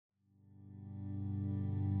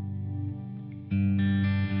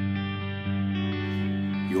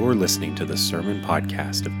You're listening to the Sermon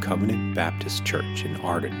Podcast of Covenant Baptist Church in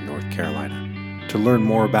Arden, North Carolina. To learn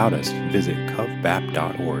more about us, visit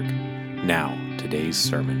covbap.org. Now, today's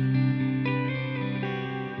sermon.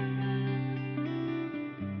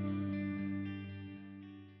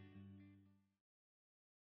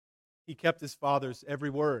 He kept his father's every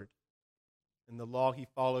word, and the law he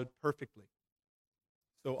followed perfectly.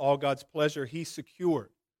 So all God's pleasure he secured.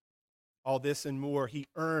 All this and more he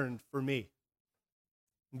earned for me.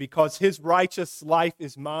 And because his righteous life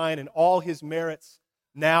is mine and all his merits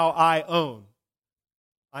now I own,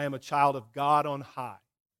 I am a child of God on high.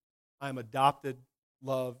 I am adopted,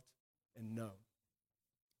 loved, and known.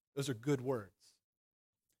 Those are good words.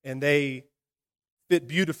 And they fit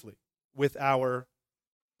beautifully with our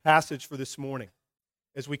passage for this morning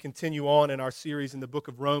as we continue on in our series in the book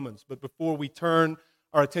of Romans. But before we turn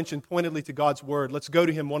our attention pointedly to God's word, let's go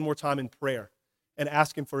to him one more time in prayer and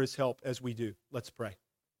ask him for his help as we do. Let's pray.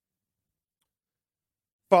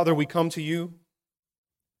 Father, we come to you.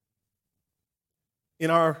 In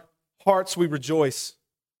our hearts, we rejoice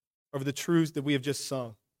over the truths that we have just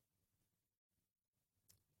sung.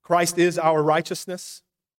 Christ is our righteousness.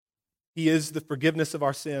 He is the forgiveness of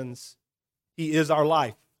our sins. He is our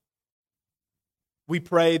life. We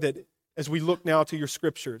pray that as we look now to your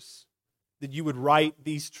scriptures, that you would write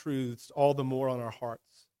these truths all the more on our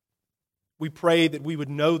hearts. We pray that we would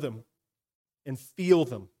know them and feel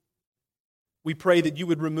them. We pray that you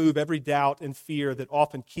would remove every doubt and fear that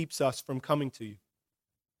often keeps us from coming to you.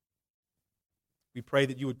 We pray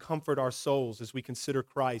that you would comfort our souls as we consider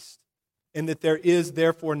Christ, and that there is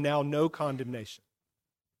therefore now no condemnation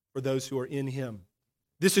for those who are in him.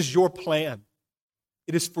 This is your plan.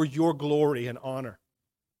 It is for your glory and honor.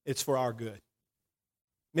 It's for our good.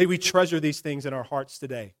 May we treasure these things in our hearts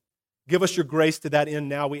today. Give us your grace to that end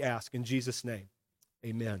now, we ask. In Jesus' name,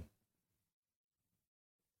 amen.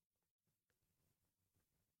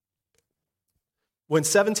 When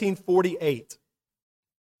 1748,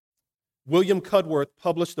 William Cudworth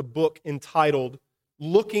published a book entitled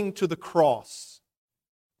Looking to the Cross,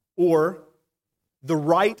 or The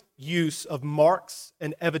Right Use of Marks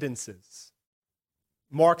and Evidences.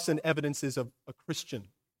 Marks and evidences of a Christian,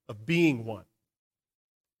 of being one.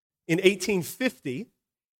 In 1850,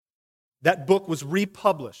 that book was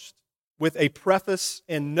republished with a preface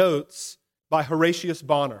and notes by Horatius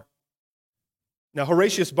Bonar. Now,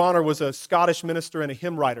 Horatius Bonar was a Scottish minister and a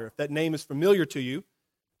hymn writer. If that name is familiar to you,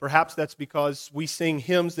 perhaps that's because we sing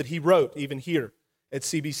hymns that he wrote, even here at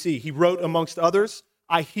CBC. He wrote, amongst others,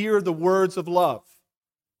 "I hear the words of love,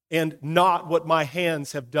 and not what my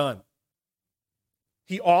hands have done."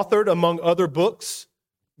 He authored, among other books,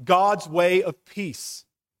 God's Way of Peace,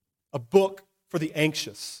 a book for the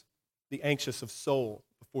anxious of soul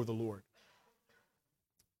before the Lord.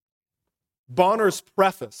 Bonar's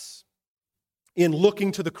preface in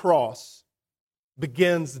Looking to the Cross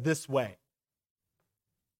begins this way: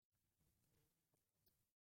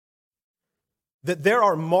 that there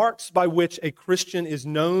are marks by which a Christian is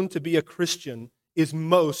known to be a Christian is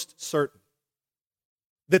most certain.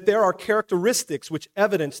 That there are characteristics which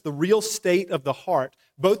evidence the real state of the heart,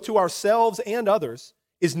 both to ourselves and others,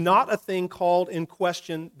 is not a thing called in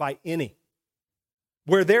question by any.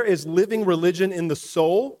 Where there is living religion in the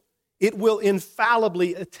soul, it will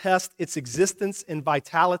infallibly attest its existence and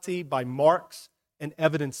vitality by marks and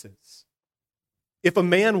evidences. If a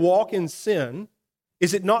man walk in sin,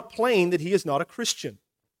 is it not plain that he is not a Christian?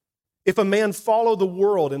 If a man follow the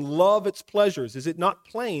world and love its pleasures, is it not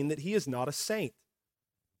plain that he is not a saint?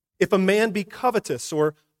 If a man be covetous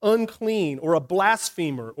or unclean or a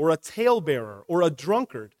blasphemer or a talebearer or a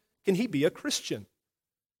drunkard, can he be a Christian?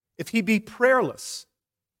 If he be prayerless,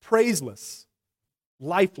 praiseless,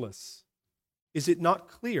 lifeless, is it not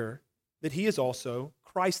clear that he is also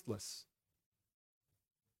Christless?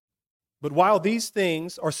 But while these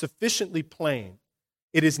things are sufficiently plain,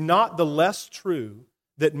 it is not the less true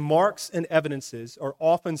that marks and evidences are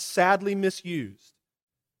often sadly misused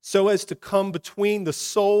so as to come between the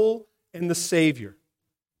soul and the Savior,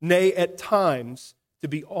 nay, at times to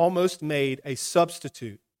be almost made a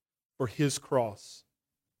substitute for his cross.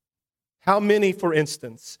 How many, for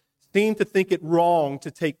instance, seem to think it wrong to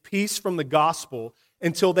take peace from the gospel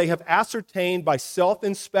until they have ascertained by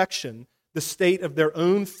self-inspection the state of their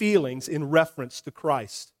own feelings in reference to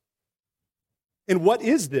Christ? And what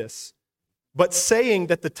is this but saying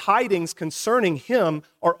that the tidings concerning him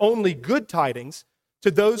are only good tidings to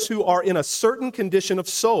those who are in a certain condition of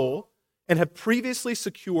soul and have previously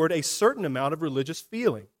secured a certain amount of religious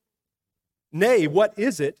feeling? Nay, what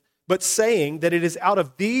is it but saying that it is out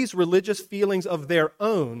of these religious feelings of their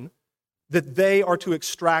own that they are to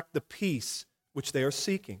extract the peace which they are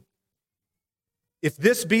seeking. If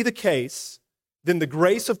this be the case, then the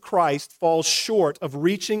grace of Christ falls short of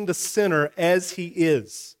reaching the sinner as he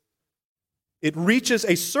is. It reaches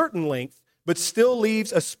a certain length, but still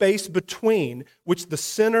leaves a space between, which the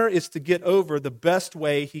sinner is to get over the best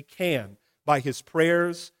way he can, by his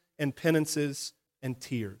prayers and penances and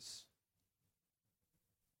tears.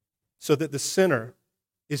 So that the sinner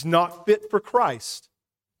is not fit for Christ,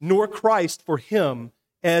 nor Christ for him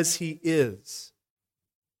as he is.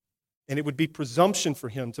 And it would be presumption for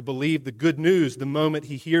him to believe the good news the moment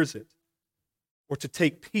he hears it, or to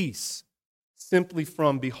take peace simply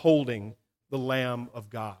from beholding the Lamb of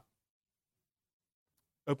God.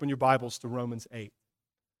 Open your Bibles to Romans 8.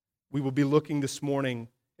 We will be looking this morning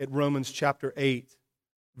at Romans chapter 8,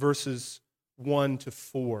 verses 1 to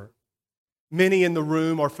 4. Many in the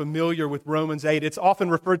room are familiar with Romans 8. It's often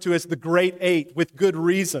referred to as the Great Eight, with good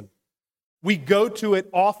reason. We go to it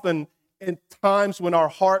often in times when our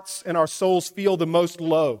hearts and our souls feel the most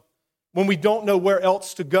low. When we don't know where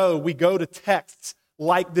else to go, we go to texts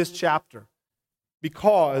like this chapter.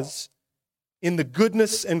 Because in the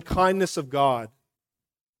goodness and kindness of God,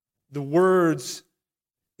 the words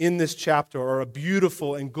in this chapter are a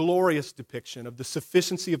beautiful and glorious depiction of the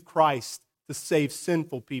sufficiency of Christ to save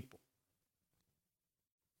sinful people.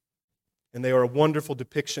 And they are a wonderful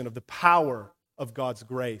depiction of the power of God's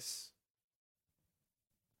grace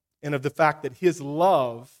and of the fact that His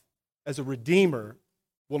love as a Redeemer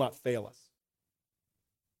will not fail us.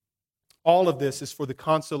 All of this is for the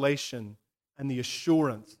consolation and the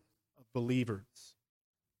assurance of believers.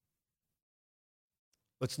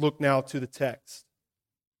 Let's look now to the text.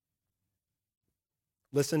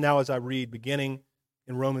 Listen now as I read, beginning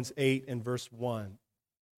in Romans 8 and verse 1.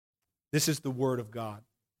 This is the Word of God.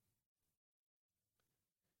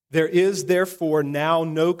 There is therefore now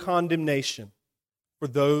no condemnation for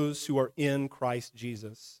those who are in Christ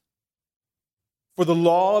Jesus. For the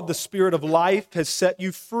law of the Spirit of life has set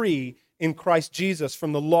you free in Christ Jesus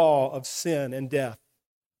from the law of sin and death.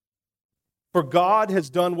 For God has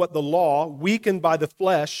done what the law, weakened by the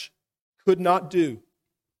flesh, could not do.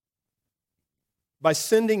 By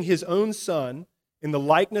sending His own Son in the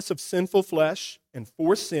likeness of sinful flesh and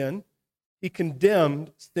for sin, He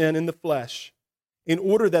condemned sin in the flesh, in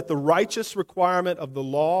order that the righteous requirement of the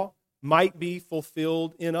law might be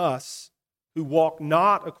fulfilled in us who walk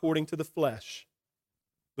not according to the flesh,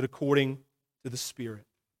 but according to the Spirit.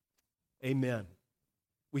 Amen.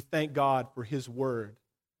 We thank God for His word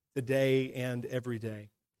today and every day.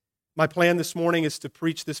 My plan this morning is to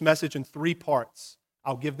preach this message in 3 parts.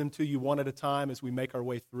 I'll give them to you one at a time as we make our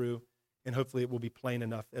way through, and hopefully it will be plain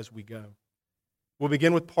enough as we go. We'll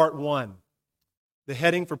begin with part 1. The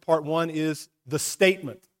heading for part 1 is the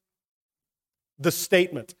statement. The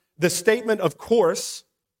statement. The statement, of course,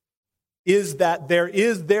 is that there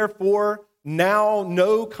is therefore now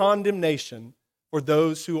no condemnation for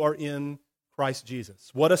those who are in Christ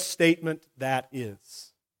Jesus. What a statement that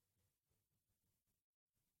is.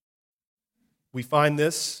 We find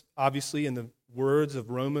this, obviously, in the words of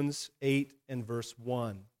Romans 8 and verse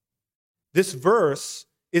 1. This verse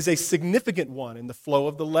is a significant one in the flow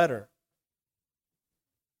of the letter.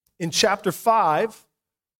 In chapter 5,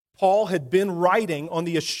 Paul had been writing on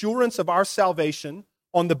the assurance of our salvation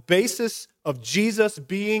on the basis of Jesus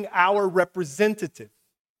being our representative.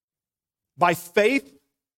 By faith,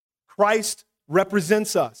 Christ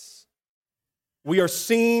represents us. We are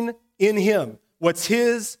seen in Him. What's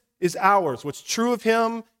His is ours. What's true of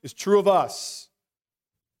Him is true of us.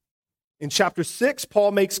 In chapter 6,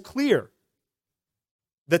 Paul makes clear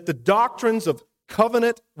that the doctrines of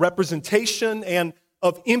covenant representation and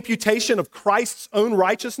of imputation of Christ's own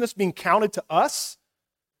righteousness being counted to us,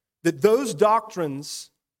 that those doctrines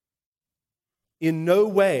in no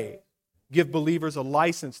way give believers a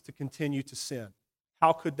license to continue to sin.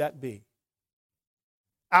 How could that be?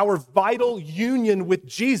 Our vital union with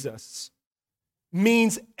Jesus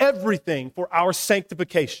means everything for our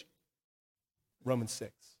sanctification. Romans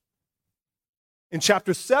 6. In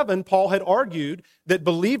chapter 7, Paul had argued that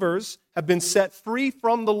believers have been set free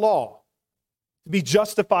from the law to be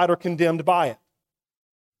justified or condemned by it.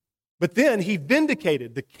 But then he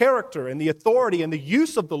vindicated the character and the authority and the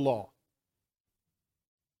use of the law.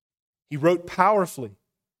 He wrote powerfully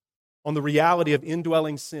on the reality of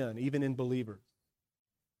indwelling sin, even in believers.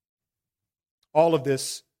 All of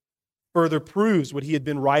this further proves what he had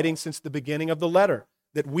been writing since the beginning of the letter,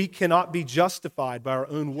 that we cannot be justified by our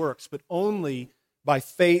own works, but only by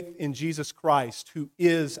faith in Jesus Christ, who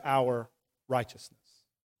is our righteousness.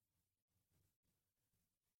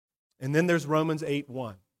 And then there's Romans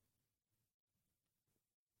 8:1.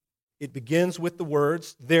 It begins with the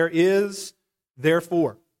words, there is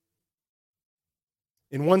therefore.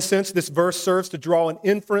 In one sense, this verse serves to draw an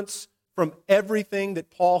inference from everything that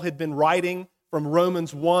Paul had been writing from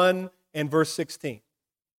Romans 1 and verse 16.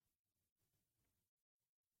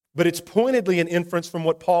 But it's pointedly an inference from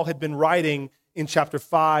what Paul had been writing in chapter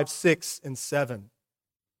 5, 6, and 7.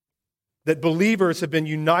 That believers have been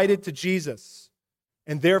united to Jesus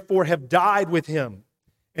and therefore have died with him.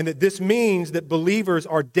 And that this means that believers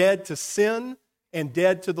are dead to sin and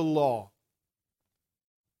dead to the law.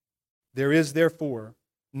 There is therefore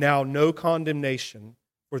now no condemnation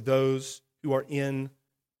for those who are in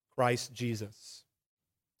Christ Jesus.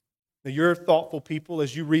 Now, you're thoughtful people.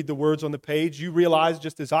 As you read the words on the page, you realize,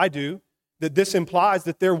 just as I do, that this implies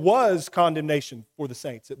that there was condemnation for the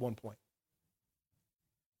saints at one point.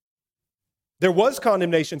 There was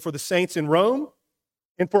condemnation for the saints in Rome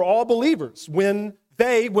and for all believers when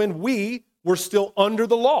we were still under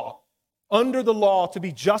the law to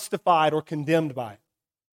be justified or condemned by it.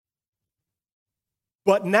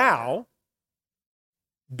 But now,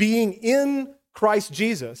 being in Christ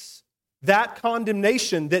Jesus, that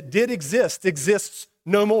condemnation that did exist exists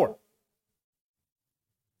no more.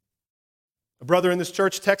 A brother in this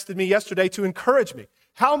church texted me yesterday to encourage me.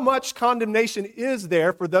 How much condemnation is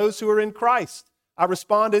there for those who are in Christ? I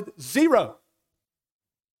responded, 0.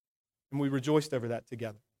 And we rejoiced over that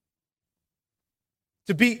together.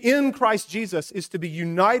 To be in Christ Jesus is to be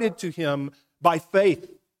united to him by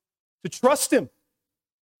faith, to trust him,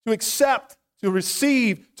 to accept, to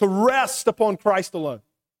receive, to rest upon Christ alone.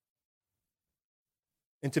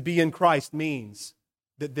 And to be in Christ means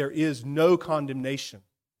that there is no condemnation.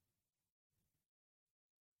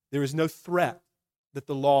 There is no threat that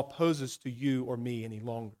the law poses to you or me any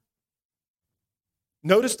longer.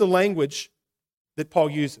 Notice the language that Paul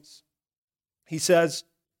uses. He says,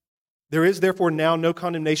 there is therefore now no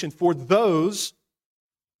condemnation for those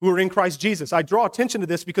who are in Christ Jesus. I draw attention to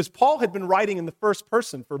this because Paul had been writing in the first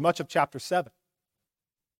person for much of chapter 7.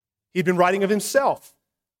 He'd been writing of himself.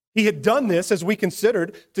 He had done this, as we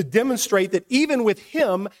considered, to demonstrate that even with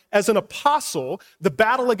him as an apostle, the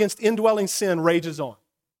battle against indwelling sin rages on.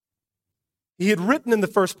 He had written in the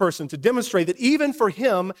first person to demonstrate that even for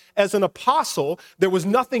him as an apostle, there was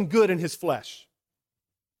nothing good in his flesh.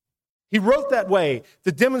 He wrote that way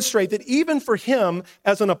to demonstrate that even for him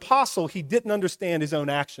as an apostle, he didn't understand his own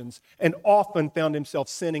actions and often found himself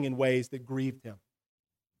sinning in ways that grieved him.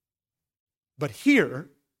 But here,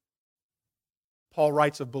 Paul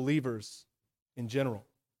writes of believers in general.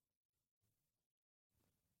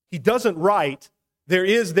 He doesn't write, there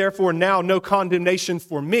is therefore now no condemnation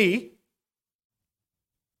for me.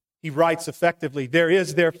 He writes effectively, there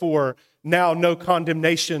is therefore now no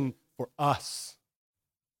condemnation for us.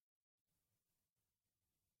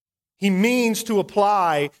 He means to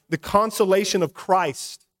apply the consolation of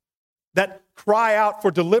Christ, that cry out for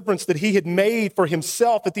deliverance that he had made for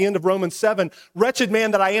himself at the end of Romans 7. Wretched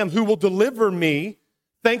man that I am, who will deliver me?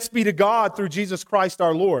 Thanks be to God through Jesus Christ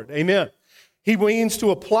our Lord. Amen. He means to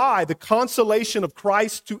apply the consolation of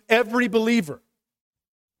Christ to every believer.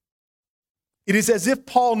 It is as if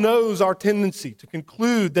Paul knows our tendency to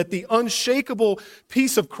conclude that the unshakable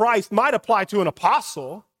peace of Christ might apply to an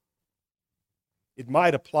apostle. It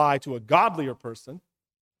might apply to a godlier person,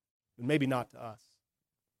 but maybe not to us.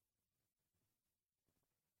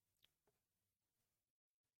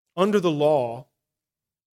 Under the law,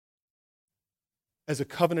 as a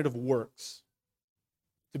covenant of works,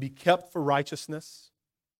 to be kept for righteousness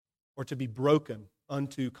or to be broken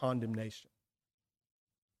unto condemnation.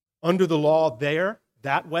 Under the law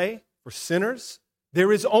that way, for sinners,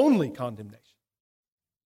 there is only condemnation.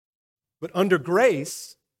 But under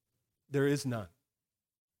grace, there is none.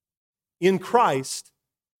 In Christ,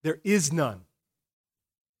 there is none.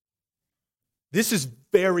 This is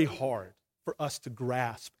very hard for us to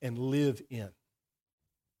grasp and live in.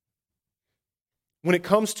 When it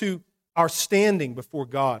comes to our standing before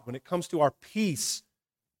God, when it comes to our peace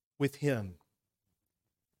with him,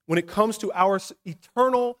 when it comes to our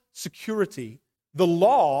eternal security, the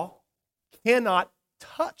law cannot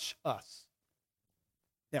touch us.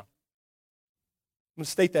 Now, I'm going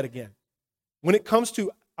to state that again. When it comes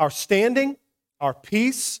to our standing, our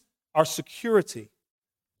peace, our security,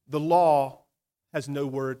 the law has no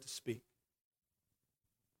word to speak.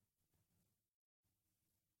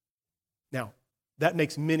 Now, that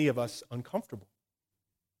makes many of us uncomfortable.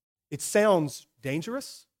 It sounds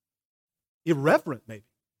dangerous, irreverent maybe,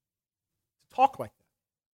 to talk like that.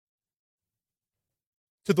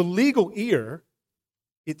 To the legal ear,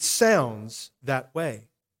 it sounds that way.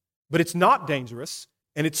 But it's not dangerous,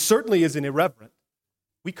 and it certainly isn't irreverent.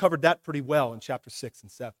 We covered that pretty well in chapter 6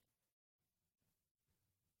 and 7.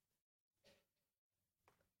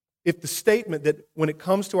 if the statement that when it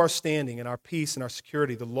comes to our standing and our peace and our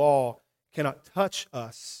security, the law cannot touch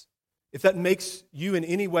us, if that makes you in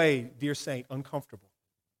any way, dear saint, uncomfortable,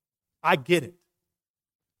 I get it.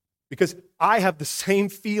 Because I have the same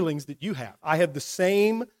feelings that you have. I have the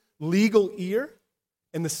same legal ear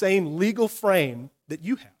and the same legal frame that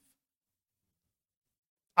you have.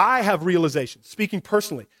 I have realizations, speaking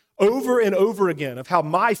personally, over and over again, of how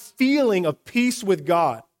my feeling of peace with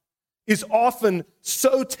God is often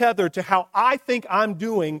so tethered to how I think I'm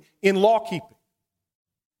doing in law keeping.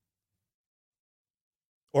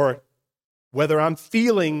 Or whether I'm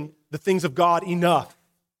feeling the things of God enough,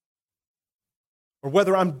 or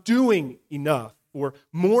whether I'm doing enough, or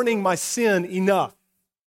mourning my sin enough.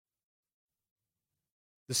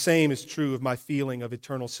 The same is true of my feeling of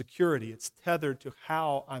eternal security. It's tethered to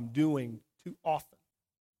how I'm doing too often.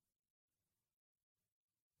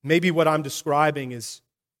 Maybe what I'm describing is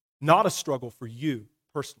not a struggle for you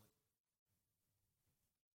personally.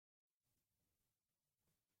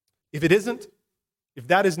 If it isn't, if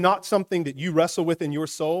that is not something that you wrestle with in your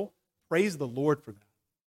soul, praise the Lord for that.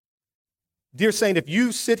 Dear saint, if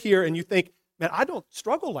you sit here and you think, man, I don't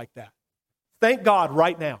struggle like that, thank God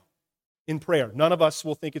right now in prayer. None of us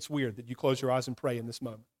will think it's weird that you close your eyes and pray in this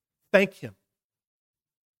moment. Thank Him.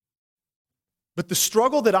 But the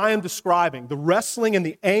struggle that I am describing, the wrestling and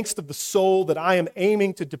the angst of the soul that I am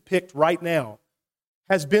aiming to depict right now,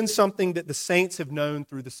 has been something that the saints have known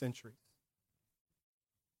through the centuries.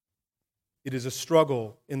 It is a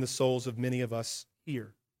struggle in the souls of many of us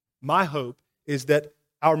here. My hope is that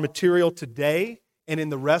our material today and in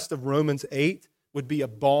the rest of Romans 8 would be a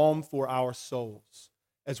balm for our souls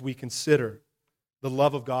as we consider the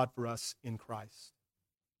love of God for us in Christ.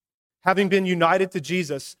 Having been united to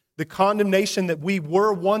Jesus, the condemnation that we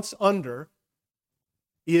were once under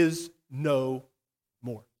is no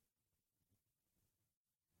more.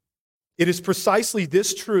 It is precisely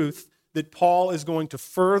this truth that Paul is going to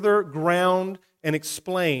further ground and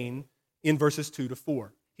explain in verses 2 to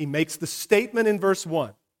 4. He makes the statement in verse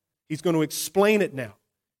 1. He's going to explain it now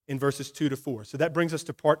in verses 2 to 4. So that brings us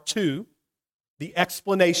to part 2, the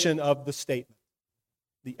explanation of the statement.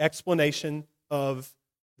 The explanation of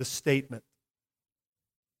the statement.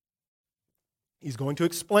 He's going to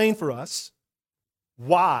explain for us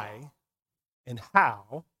why and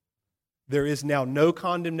how there is now no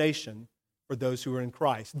condemnation for those who are in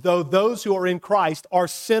Christ, though those who are in Christ are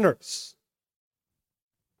sinners.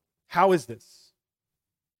 How is this?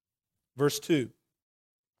 Verse 2,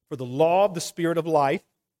 for the law of the Spirit of life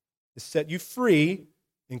has set you free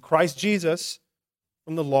in Christ Jesus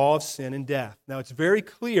from the law of sin and death. Now it's very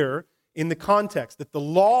clear in the context that the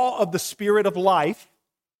law of the Spirit of life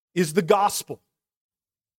is the gospel.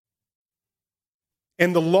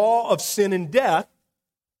 And the law of sin and death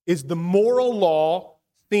is the moral law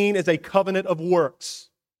seen as a covenant of works,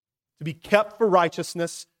 to be kept for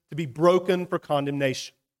righteousness, to be broken for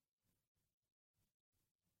condemnation.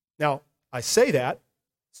 Now, I say that.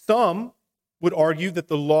 Some would argue that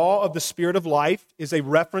the law of the Spirit of life is a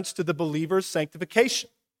reference to the believer's sanctification,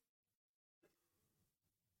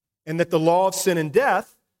 and that the law of sin and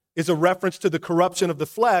death is a reference to the corruption of the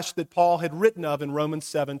flesh that Paul had written of in Romans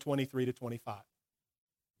 7:23-25.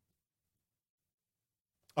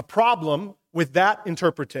 A problem with that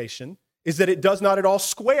interpretation is that it does not at all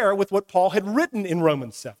square with what Paul had written in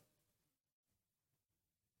Romans 7.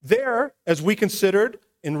 There, as we considered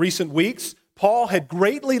in recent weeks, Paul had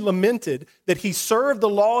greatly lamented that he served the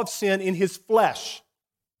law of sin in his flesh,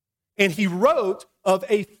 and he wrote of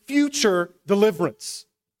a future deliverance.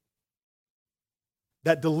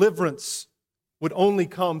 That deliverance would only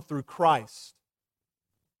come through Christ.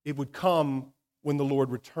 It would come when the Lord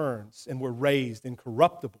returns and we're raised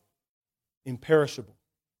incorruptible, imperishable,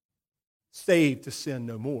 saved to sin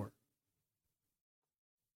no more.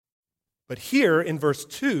 But here in verse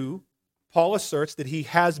 2, Paul asserts that he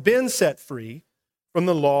has been set free from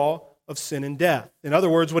the law of sin and death. In other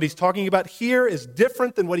words, what he's talking about here is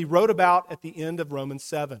different than what he wrote about at the end of Romans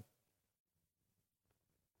 7.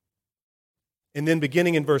 And then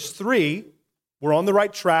beginning in verse 3, we're on the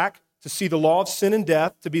right track to see the law of sin and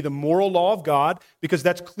death to be the moral law of God, because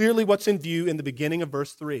that's clearly what's in view in the beginning of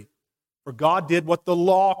verse 3. For God did what the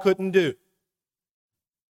law couldn't do.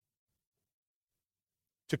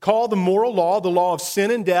 To call the moral law the law of sin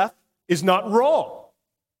and death is not wrong.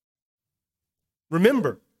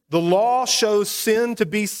 Remember, the law shows sin to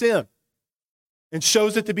be sin and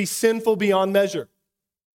shows it to be sinful beyond measure.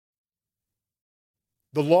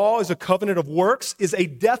 The law is a covenant of works, is a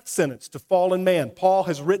death sentence to fallen man. Paul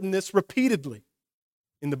has written this repeatedly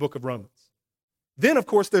in the book of Romans. Then, of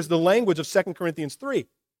course, there's the language of 2 Corinthians 3.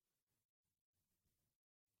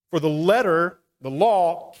 For the letter, the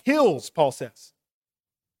law, kills, Paul says,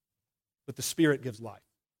 but the Spirit gives life.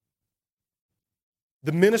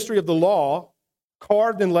 The ministry of the law,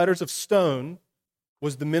 carved in letters of stone,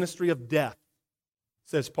 was the ministry of death,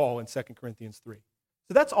 says Paul in 2 Corinthians 3.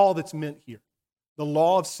 So that's all that's meant here. The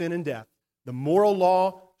law of sin and death. The moral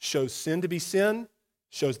law shows sin to be sin,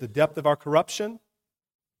 shows the depth of our corruption.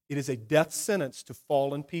 It is a death sentence to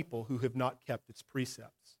fallen people who have not kept its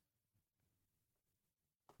precepts.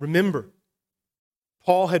 Remember,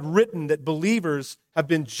 Paul had written that believers have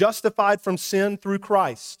been justified from sin through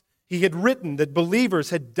Christ. He had written that believers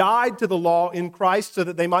had died to the law in Christ so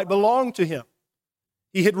that they might belong to him.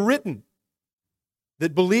 He had written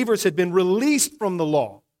that believers had been released from the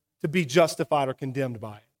law to be justified or condemned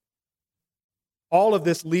by it. All of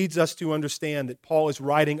this leads us to understand that Paul is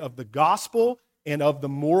writing of the gospel and of the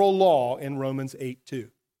moral law in Romans 8:2.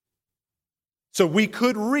 So we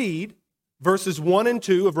could read verses 1 and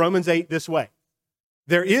 2 of Romans 8 this way.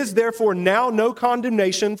 There is therefore now no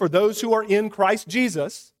condemnation for those who are in Christ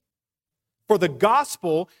Jesus, for the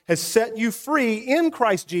gospel has set you free in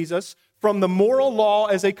Christ Jesus from the moral law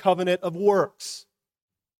as a covenant of works.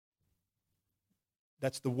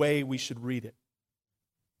 That's the way we should read it.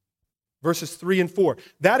 Verses 3 and 4.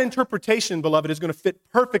 That interpretation, beloved, is going to fit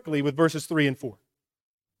perfectly with verses 3 and 4.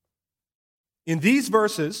 In these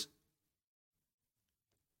verses,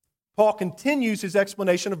 Paul continues his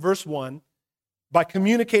explanation of verse 1 by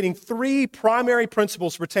communicating three primary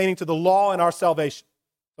principles pertaining to the law and our salvation.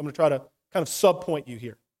 I'm going to try to kind of subpoint you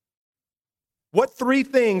here. What three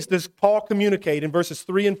things does Paul communicate in verses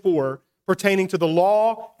 3 and 4 pertaining to the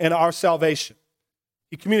law and our salvation?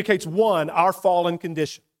 He communicates, 1, our fallen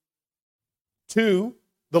condition. 2,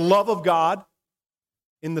 the love of God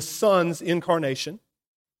in the Son's incarnation.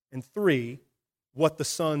 And 3, what the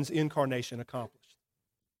Son's incarnation accomplished.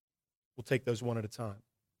 We'll take those one at a time.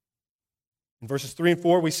 In verses 3 and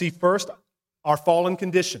 4, we see first our fallen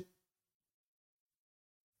condition.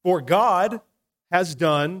 For God has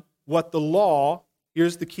done what the law,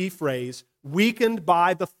 here's the key phrase, weakened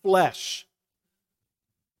by the flesh,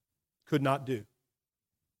 could not do.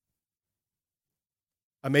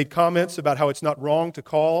 I made comments about how it's not wrong to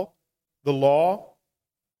call the law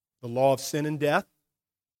of sin and death.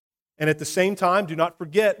 And at the same time, do not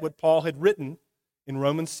forget what Paul had written in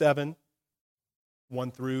Romans 7,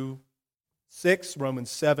 1 through 6,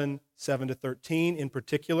 Romans 7, 7 to 13 in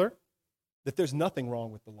particular, that there's nothing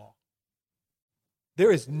wrong with the law.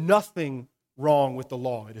 There is nothing wrong with the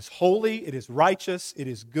law. It is holy, it is righteous, it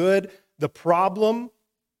is good. The problem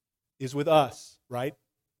is with us, right?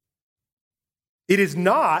 It is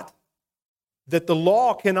not that the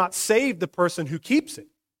law cannot save the person who keeps it.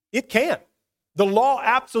 It can. The law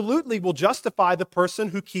absolutely will justify the person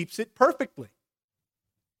who keeps it perfectly.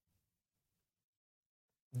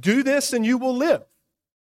 Do this and you will live.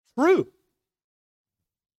 True.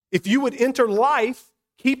 If you would enter life,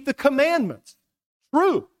 keep the commandments.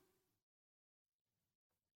 True.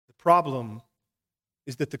 The problem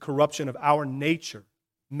is that the corruption of our nature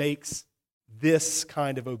makes this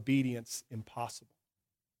kind of obedience impossible.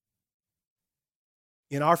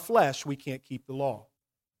 In our flesh, we can't keep the law.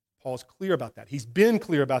 Paul's clear about that. He's been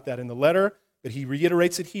clear about that in the letter, but he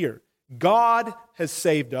reiterates it here. God has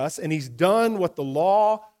saved us, and he's done what the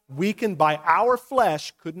law, weakened by our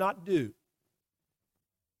flesh, could not do.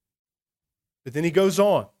 But then he goes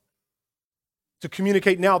on to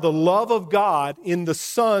communicate now the love of God in the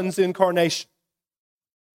Son's incarnation.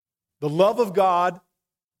 The love of God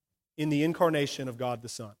in the incarnation of God the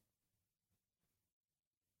Son.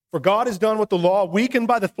 For God has done what the law, weakened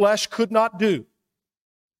by the flesh, could not do,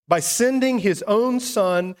 by sending his own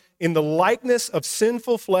Son in the likeness of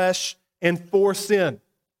sinful flesh and for sin.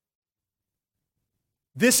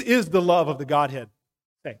 This is the love of the Godhead,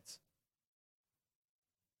 saints.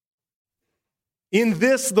 In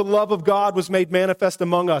this, the love of God was made manifest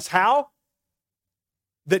among us. How?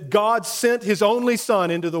 That God sent his only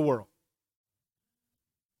Son into the world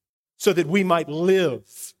so that we might live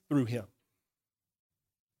through him.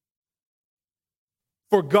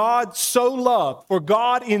 For God so loved, for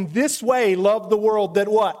God in this way loved the world that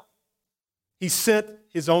what? He sent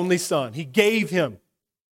his only Son. He gave him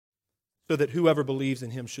so that whoever believes in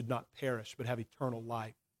him should not perish but have eternal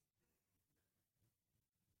life.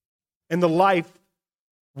 And the life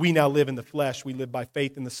we now live in the flesh, we live by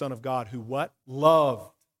faith in the Son of God who what?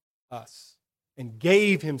 Loved us and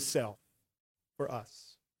gave himself for us.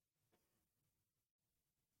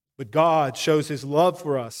 But God shows his love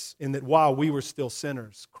for us in that while we were still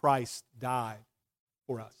sinners, Christ died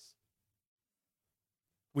for us.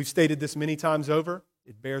 We've stated this many times over.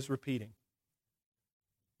 It bears repeating.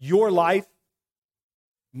 Your life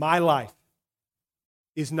my life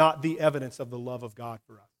is not the evidence of the love of God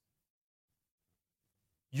for us.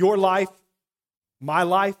 Your life, my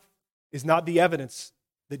life, is not the evidence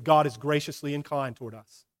that God is graciously inclined toward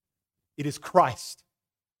us. It is Christ,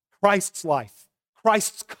 Christ's life,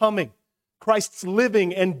 Christ's coming, Christ's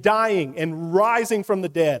living and dying and rising from the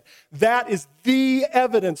dead. That is the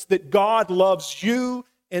evidence that God loves you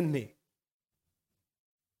and me.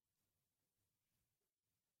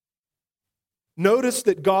 Notice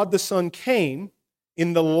that God the Son came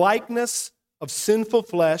in the likeness of sinful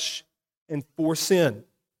flesh and for sin.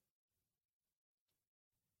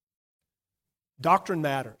 Doctrine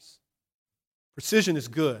matters. Precision is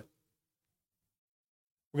good.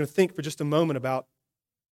 We're going to think for just a moment about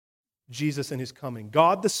Jesus and his coming.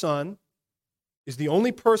 God the Son is the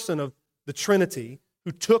only person of the Trinity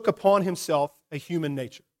who took upon himself a human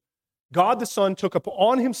nature. God the Son took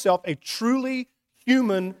upon himself a truly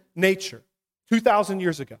human nature 2,000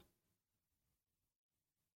 years ago.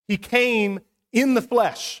 He came in the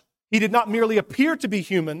flesh. He did not merely appear to be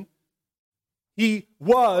human. He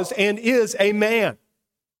was and is a man.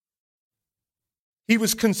 He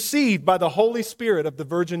was conceived by the Holy Spirit of the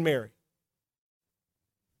Virgin Mary.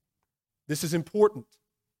 This is important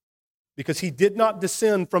because he did not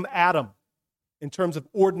descend from Adam in terms of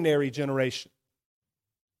ordinary generation.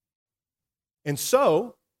 And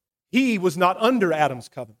so, he was not under Adam's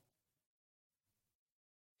covenant.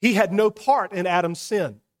 He had no part in Adam's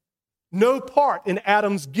sin, no part in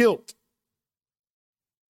Adam's guilt.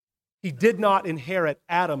 He did not inherit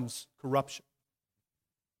Adam's corruption.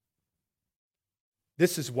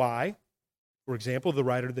 This is why, for example, the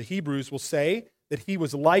writer of the Hebrews will say that he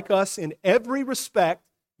was like us in every respect,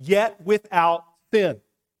 yet without sin.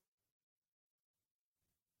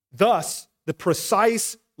 Thus, the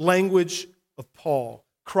precise language of Paul,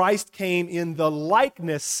 Christ came in the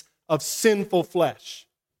likeness of sinful flesh.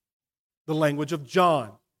 The language of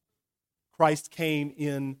John, Christ came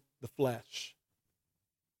in the flesh.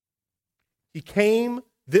 He came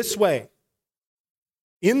this way,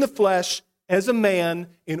 in the flesh, as a man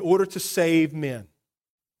in order to save men.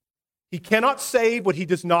 He cannot save what he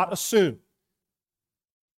does not assume.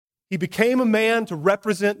 He became a man to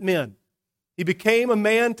represent men. He became a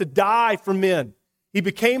man to die for men. He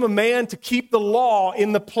became a man to keep the law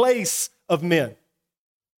in the place of men.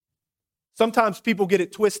 Sometimes people get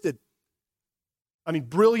it twisted.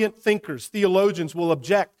 Brilliant thinkers, theologians will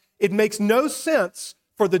object. It makes no sense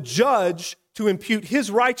for the judge to impute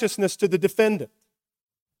his righteousness to the defendant.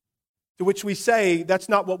 To which we say, that's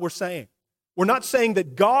not what we're saying. We're not saying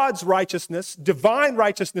that God's righteousness, divine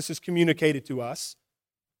righteousness, is communicated to us.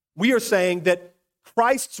 We are saying that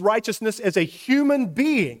Christ's righteousness as a human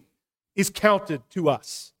being is counted to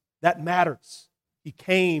us. That matters. He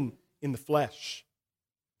came in the flesh.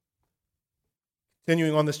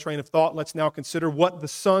 Continuing on this train of thought, let's now consider what the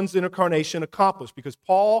Son's incarnation accomplished, because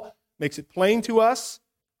Paul makes it plain to us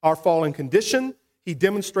our fallen condition. He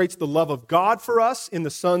demonstrates the love of God for us in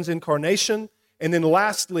the Son's incarnation. And then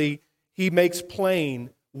lastly, he makes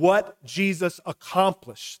plain what Jesus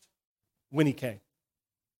accomplished when he came.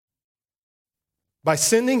 By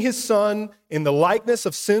sending his Son in the likeness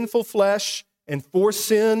of sinful flesh and for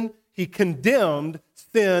sin, he condemned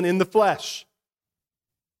sin in the flesh.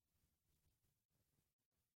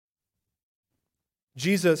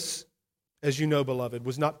 Jesus, as you know, beloved,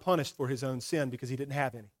 was not punished for his own sin because he didn't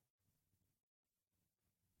have any.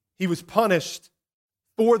 He was punished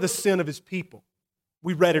for the sin of his people.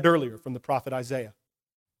 We read it earlier from the prophet Isaiah.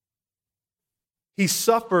 He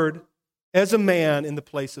suffered as a man in the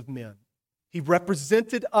place of men. He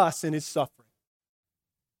represented us in his suffering.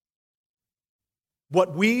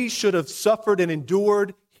 What we should have suffered and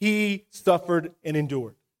endured, he suffered and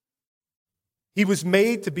endured. He was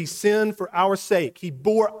made to be sin for our sake. He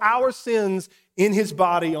bore our sins in his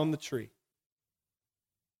body on the tree.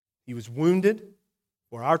 He was wounded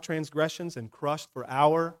for our transgressions and crushed for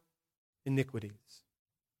our iniquities.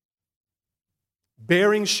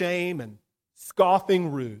 Bearing shame and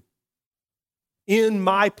scoffing rude. In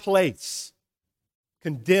my place,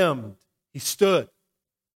 condemned, he stood.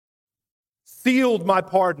 Sealed my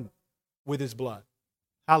pardon with his blood.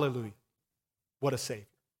 Hallelujah. What a Savior.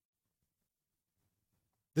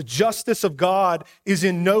 The justice of God is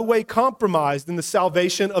in no way compromised in the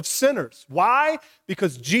salvation of sinners. Why?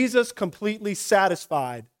 Because Jesus completely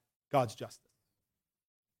satisfied God's justice.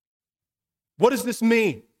 What does this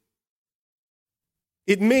mean?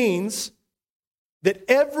 It means that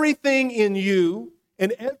everything in you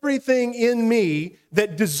and everything in me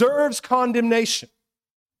that deserves condemnation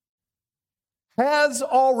has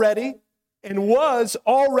already and was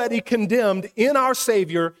already condemned in our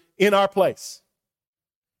Savior in our place.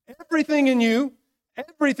 Everything in you,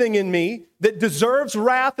 everything in me that deserves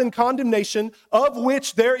wrath and condemnation, of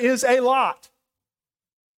which there is a lot,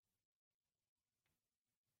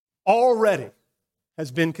 already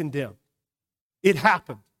has been condemned. It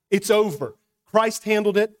happened. It's over. Christ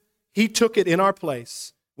handled it. He took it in our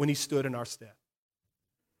place when he stood in our stead.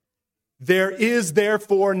 There is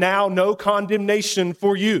therefore now no condemnation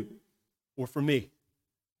for you or for me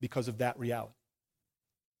because of that reality.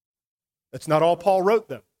 That's not all Paul wrote,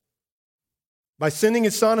 though. By sending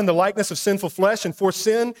his Son in the likeness of sinful flesh, and for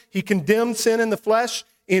sin, he condemned sin in the flesh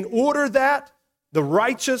in order that the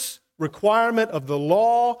righteous requirement of the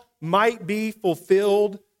law might be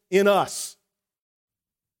fulfilled in us.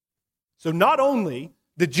 So not only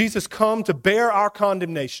did Jesus come to bear our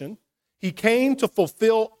condemnation, he came to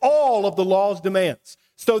fulfill all of the law's demands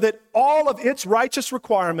so that all of its righteous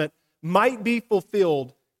requirement might be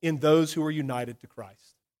fulfilled in those who are united to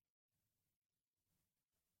Christ.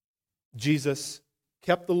 Jesus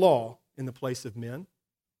kept the law in the place of men.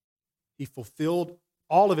 He fulfilled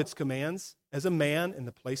all of its commands as a man in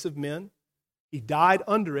the place of men. He died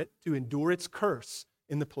under it to endure its curse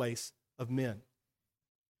in the place of men.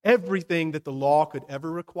 Everything that the law could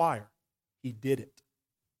ever require, he did it.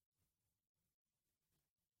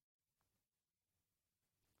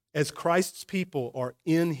 As Christ's people are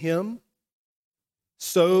in him,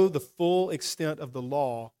 so the full extent of the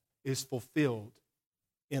law is fulfilled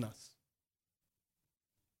in us.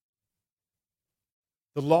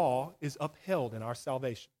 The law is upheld in our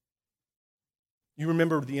salvation. You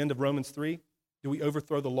remember the end of Romans 3? Do we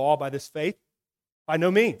overthrow the law by this faith? By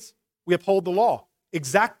no means. We uphold the law.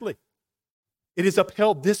 Exactly. It is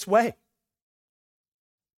upheld this way.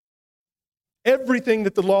 Everything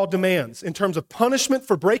that the law demands in terms of punishment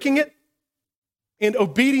for breaking it and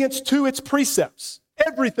obedience to its precepts,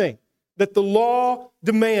 everything that the law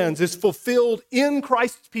demands is fulfilled in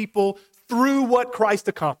Christ's people through what Christ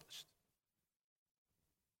accomplished.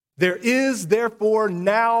 There is therefore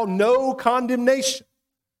now no condemnation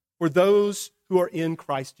for those who are in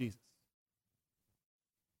Christ Jesus.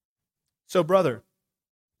 So, brother,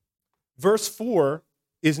 verse 4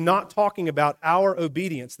 is not talking about our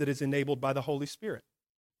obedience that is enabled by the Holy Spirit.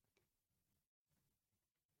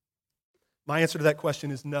 My answer to that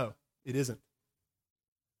question is no, it isn't.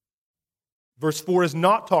 Verse 4 is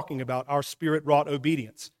not talking about our Spirit-wrought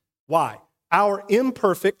obedience. Why? Our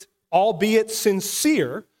imperfect, albeit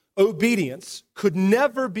sincere, obedience could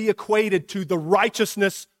never be equated to the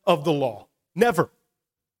righteousness of the law. Never.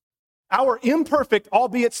 Our imperfect,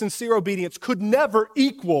 albeit sincere obedience could never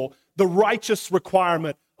equal the righteous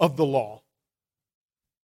requirement of the law.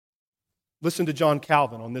 Listen to John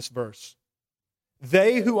Calvin on this verse.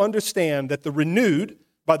 They who understand that the renewed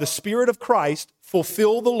by the Spirit of Christ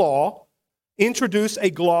fulfill the law introduce a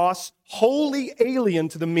gloss wholly alien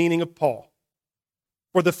to the meaning of Paul.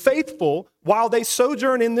 For the faithful, while they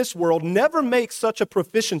sojourn in this world, never make such a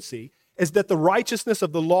proficiency as that the righteousness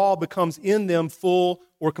of the law becomes in them full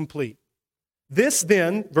or complete. This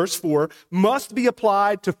then, verse 4, must be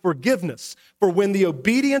applied to forgiveness. For when the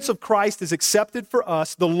obedience of Christ is accepted for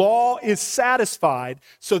us, the law is satisfied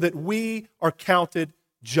so that we are counted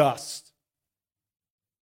just.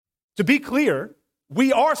 To be clear,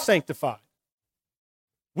 we are sanctified.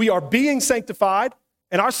 We are being sanctified,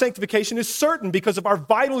 and our sanctification is certain because of our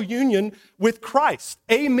vital union with Christ.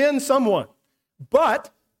 Amen, someone.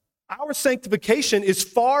 But our sanctification is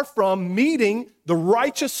far from meeting the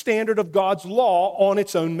righteous standard of God's law on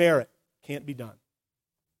its own merit. Can't be done.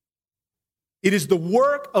 It is the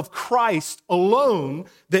work of Christ alone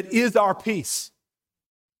that is our peace.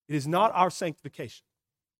 It is not our sanctification.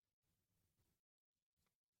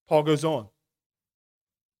 Paul goes on.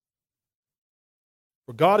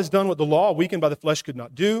 For God has done what the law, weakened by the flesh, could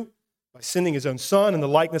not do. By sending his own Son in the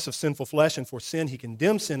likeness of sinful flesh, and for sin he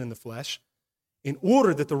condemned sin in the flesh, in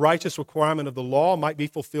order that the righteous requirement of the law might be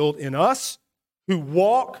fulfilled in us, who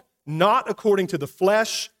walk not according to the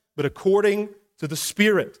flesh, but according to the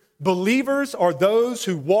Spirit. Believers are those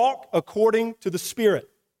who walk according to the Spirit.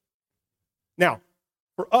 Now,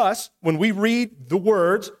 for us, when we read the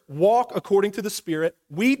words, walk according to the Spirit,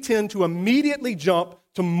 we tend to immediately jump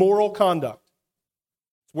to moral conduct.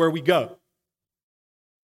 It's where we go.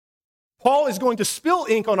 Paul is going to spill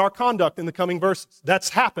ink on our conduct in the coming verses. That's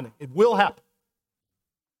happening. It will happen.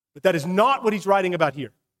 But that is not what he's writing about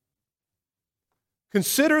here.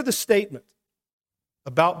 Consider the statement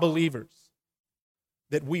about believers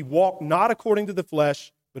that we walk not according to the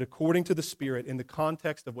flesh, but according to the Spirit in the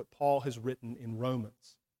context of what Paul has written in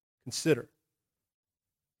Romans. Consider.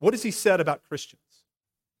 What has he said about Christians?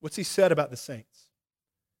 What's he said about the saints?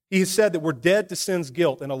 He has said that we're dead to sin's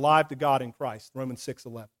guilt and alive to God in Christ, Romans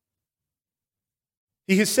 6:11.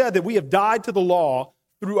 He has said that we have died to the law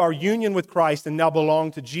through our union with Christ and now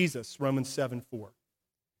belong to Jesus, Romans 7:4.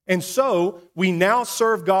 And so we now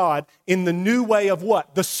serve God in the new way of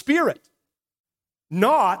what? The Spirit,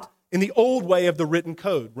 not in the old way of the written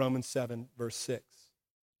code, Romans 7, verse 6.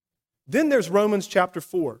 Then there's Romans chapter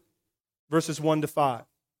 4, verses 1 to 5.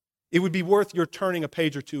 It would be worth your turning a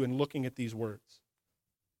page or two and looking at these words.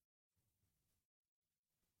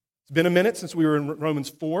 It's been a minute since we were in Romans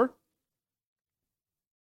 4.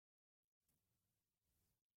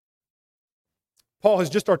 Paul has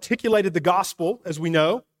just articulated the gospel, as we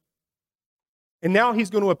know, and now he's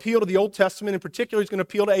going to appeal to the Old Testament. In particular, he's going to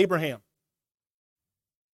appeal to Abraham.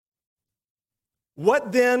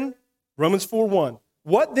 What then, Romans 4:1,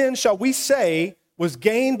 what then shall we say was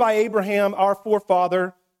gained by Abraham, our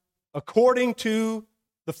forefather, according to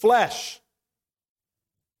the flesh?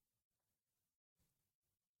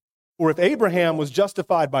 For if Abraham was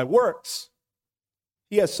justified by works,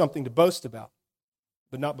 he has something to boast about,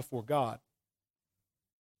 but not before God.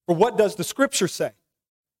 For what does the Scripture say?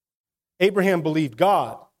 Abraham believed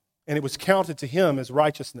God, and it was counted to him as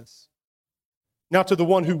righteousness. Now to the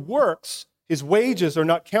one who works, his wages are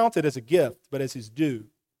not counted as a gift, but as his due.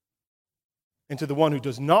 And to the one who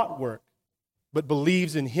does not work, but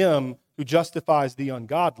believes in him who justifies the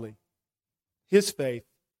ungodly, his faith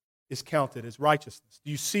is counted as righteousness.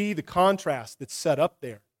 Do you see the contrast that's set up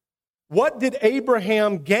there? What did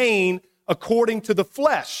Abraham gain according to the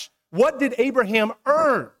flesh? What did Abraham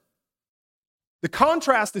earn? The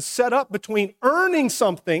contrast is set up between earning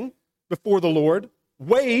something before the Lord,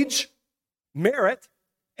 wage, merit,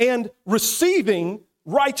 and receiving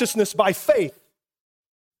righteousness by faith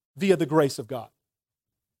via the grace of God.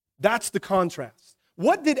 That's the contrast.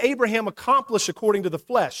 What did Abraham accomplish according to the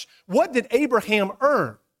flesh? What did Abraham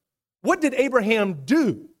earn? What did Abraham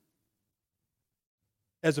do?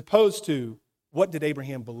 As opposed to, what did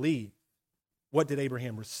Abraham believe? What did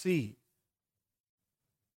Abraham receive?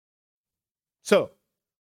 So,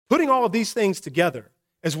 putting all of these things together,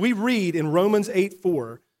 as we read in Romans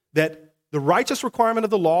 8:4, that the righteous requirement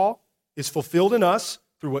of the law is fulfilled in us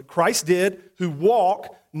through what Christ did, who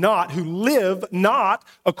live not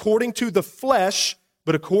according to the flesh,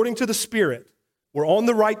 but according to the Spirit. We're on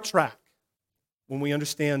the right track when we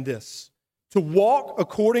understand this. To walk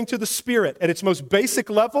according to the Spirit at its most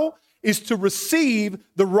basic level is to receive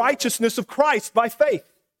the righteousness of Christ by faith.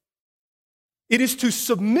 It is to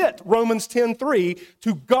submit, Romans 10:3,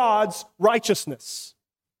 to God's righteousness.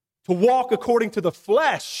 To walk according to the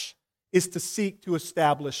flesh is to seek to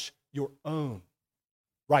establish your own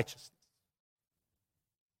righteousness.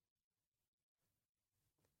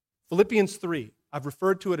 Philippians 3, I've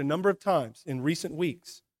referred to it a number of times in recent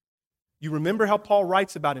weeks. You remember how Paul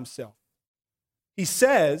writes about himself. He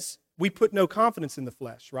says, we put no confidence in the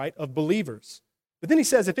flesh, right, of believers. But then he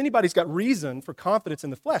says, if anybody's got reason for confidence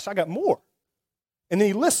in the flesh, I got more. And then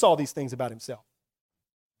he lists all these things about himself.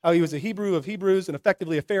 How he was a Hebrew of Hebrews and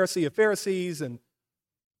effectively a Pharisee of Pharisees and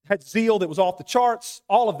had zeal that was off the charts,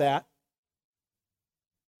 all of that.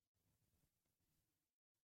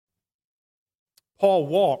 Paul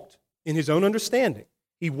walked in his own understanding.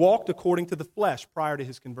 He walked according to the flesh prior to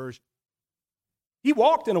his conversion. He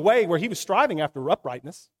walked in a way where he was striving after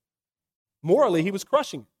uprightness. Morally, he was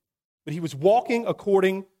crushing it. But he was walking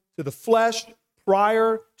according to the flesh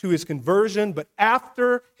prior to his conversion. But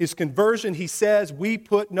after his conversion, he says, we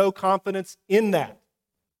put no confidence in that.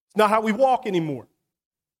 It's not how we walk anymore.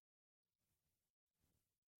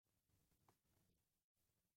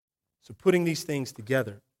 So putting these things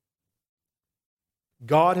together,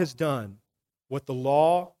 God has done what the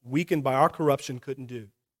law, weakened by our corruption, couldn't do.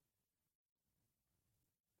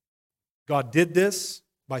 God did this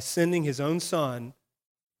by sending his own Son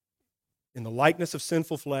in the likeness of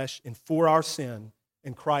sinful flesh and for our sin,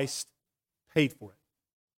 and Christ paid for it.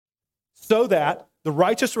 So that the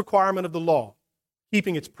righteous requirement of the law,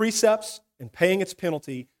 keeping its precepts and paying its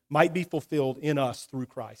penalty, might be fulfilled in us through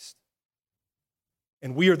Christ.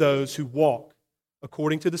 And we are those who walk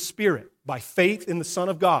according to the Spirit by faith in the Son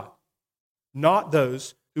of God, not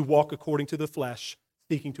those who walk according to the flesh,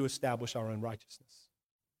 seeking to establish our own righteousness.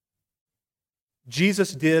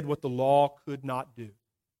 Jesus did what the law could not do.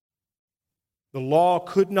 The law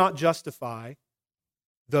could not justify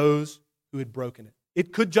those who had broken it.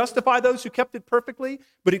 It could justify those who kept it perfectly,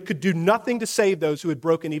 but it could do nothing to save those who had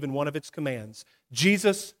broken even one of its commands.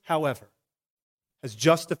 Jesus, however, has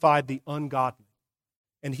justified the ungodly,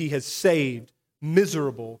 and he has saved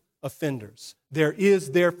miserable offenders. There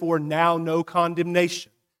is therefore now no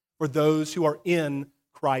condemnation for those who are in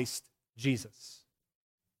Christ Jesus.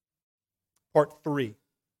 Part 3.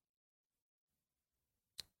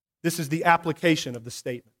 This is the application of the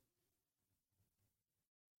statement.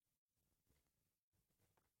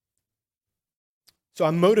 So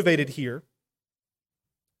I'm motivated here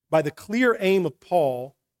by the clear aim of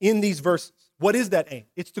Paul in these verses. What is that aim?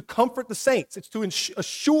 It's to comfort the saints. It's to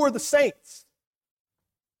assure the saints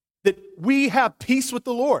that we have peace with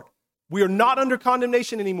the Lord. We are not under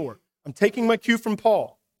condemnation anymore. I'm taking my cue from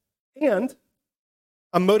Paul. And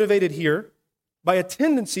I'm motivated here by a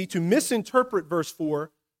tendency to misinterpret verse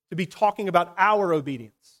 4 to be talking about our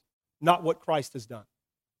obedience, not what Christ has done.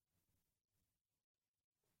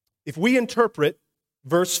 If we interpret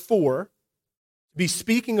verse 4 to be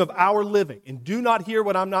speaking of our living, and do not hear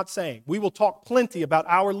what I'm not saying, we will talk plenty about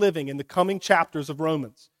our living in the coming chapters of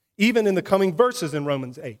Romans, even in the coming verses in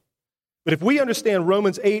Romans 8. But if we understand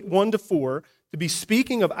Romans 8, 1-4 to be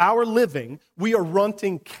speaking of our living, we are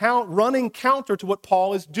running counter to what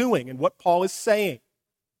Paul is doing and what Paul is saying.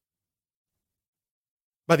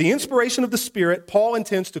 By the inspiration of the Spirit, Paul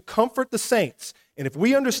intends to comfort the saints. And if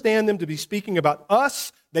we understand them to be speaking about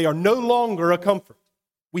us, they are no longer a comfort.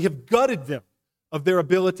 We have gutted them of their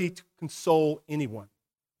ability to console anyone.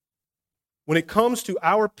 When it comes to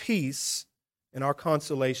our peace and our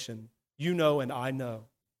consolation, you know and I know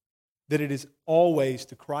that it is always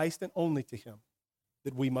to Christ and only to Him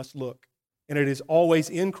that we must look. And it is always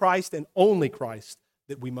in Christ and only Christ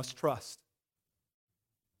that we must trust.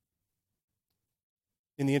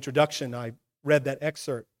 In the introduction, I read that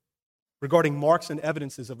excerpt regarding marks and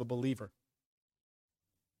evidences of a believer.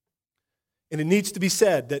 And it needs to be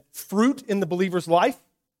said that fruit in the believer's life,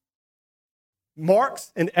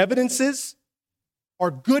 marks and evidences,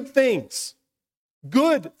 are good things.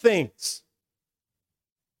 Good things.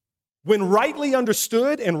 When rightly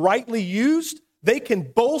understood and rightly used, they can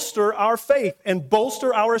bolster our faith and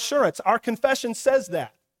bolster our assurance. Our confession says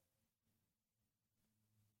that.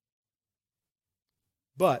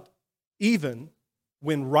 But even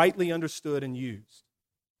when rightly understood and used,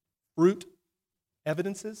 fruit,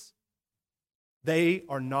 evidences, they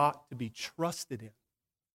are not to be trusted in.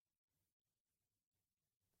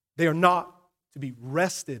 They are not to be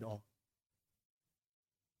rested on.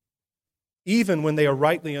 Even when they are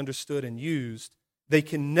rightly understood and used, they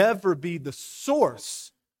can never be the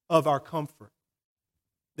source of our comfort.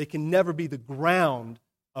 They can never be the ground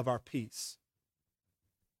of our peace.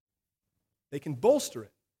 They can bolster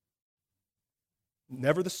it.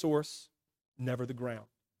 Never the source, never the ground.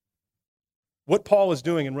 What Paul is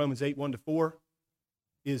doing in Romans 8, 1-4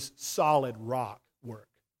 is solid rock work,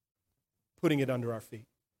 putting it under our feet.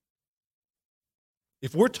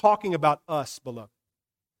 If we're talking about us, beloved,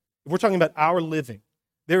 if we're talking about our living,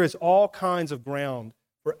 there is all kinds of ground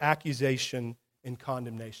for accusation and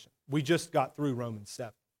condemnation. We just got through Romans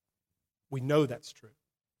 7. We know that's true.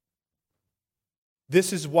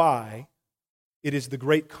 This is why it is the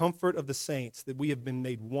great comfort of the saints that we have been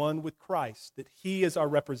made one with Christ, that He is our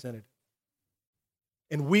representative.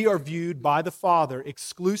 And we are viewed by the Father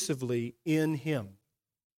exclusively in Him.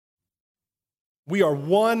 We are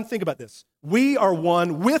one, think about this, we are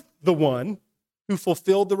one with the one who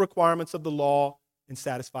fulfilled the requirements of the law and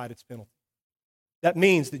satisfied its penalty. That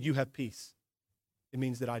means that you have peace. It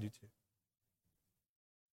means that I do too.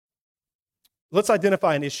 Let's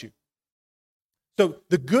identify an issue. So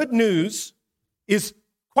the good news is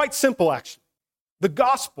quite simple, actually. The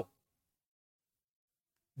gospel.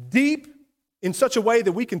 Deep in such a way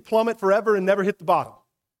that we can plummet forever and never hit the bottom.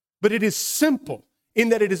 But it is simple in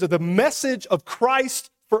that it is the message of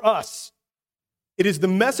Christ for us. It is the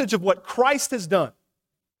message of what Christ has done.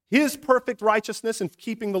 His perfect righteousness in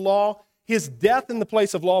keeping the law, His death in the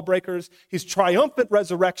place of lawbreakers, His triumphant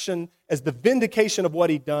resurrection as the vindication of what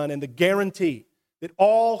He'd done, and the guarantee that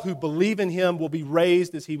all who believe in Him will be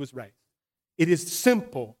raised as He was raised. It is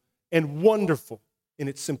simple and wonderful in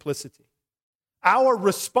its simplicity. Our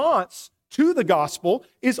response to the gospel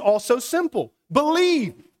is also simple.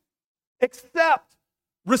 Believe, accept,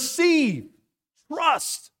 receive,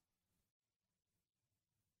 trust,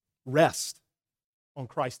 rest on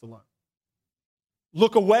Christ alone.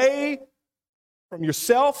 Look away from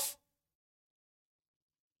yourself.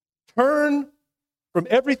 Turn from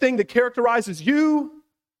everything that characterizes you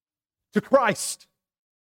to Christ.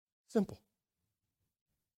 Simple.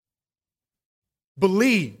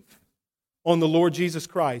 Believe on the Lord Jesus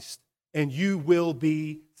Christ and you will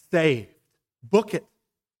be saved. Book it.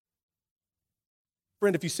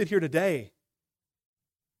 Friend, if you sit here today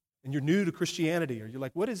and you're new to Christianity, or you're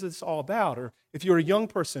like, what is this all about? Or if you're a young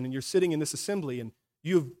person and you're sitting in this assembly and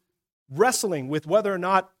you're wrestling with whether or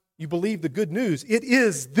not you believe the good news, it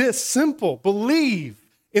is this simple. Believe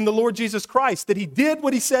in the Lord Jesus Christ, that He did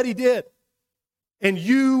what He said He did, and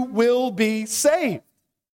you will be saved.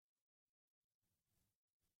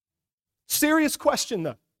 Serious question,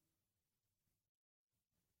 though.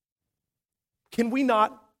 Can we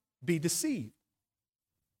not be deceived?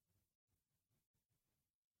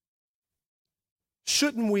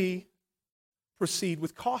 Shouldn't we proceed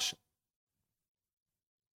with caution?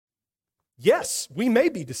 Yes, we may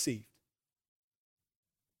be deceived.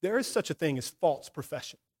 There is such a thing as false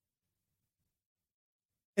profession.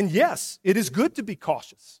 And yes, it is good to be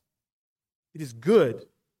cautious. It is good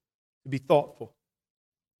to be thoughtful.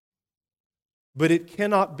 But it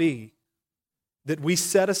cannot be that we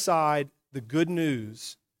set aside the good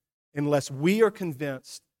news unless we are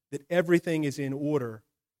convinced that everything is in order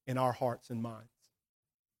in our hearts and minds.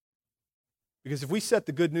 Because if we set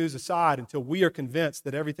the good news aside until we are convinced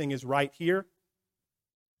that everything is right here,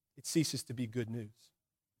 it ceases to be good news.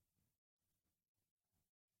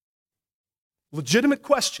 Legitimate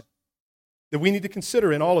question that we need to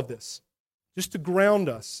consider in all of this, just to ground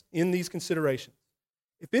us in these considerations.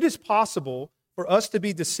 If it is possible for us to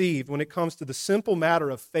be deceived when it comes to the simple matter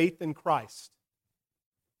of faith in Christ,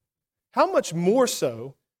 how much more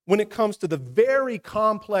so when it comes to the very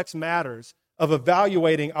complex matters of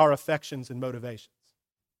evaluating our affections and motivations?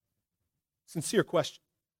 Sincere question.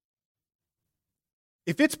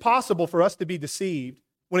 If it's possible for us to be deceived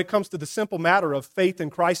when it comes to the simple matter of faith in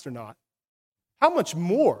Christ or not, how much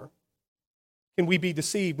more can we be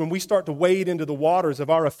deceived when we start to wade into the waters of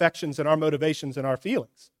our affections and our motivations and our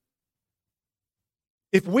feelings?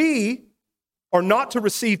 If we are not to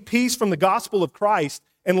receive peace from the gospel of Christ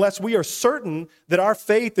unless we are certain that our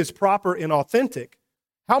faith is proper and authentic,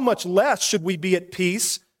 how much less should we be at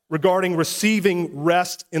peace regarding receiving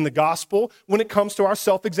rest in the gospel when it comes to our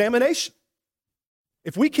self-examination?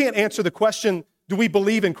 If we can't answer the question, do we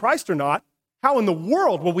believe in Christ or not, how in the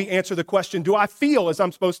world will we answer the question, do I feel as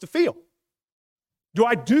I'm supposed to feel? Do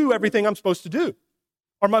I do everything I'm supposed to do?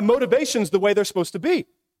 Are my motivations the way they're supposed to be?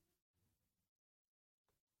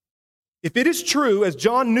 If it is true, as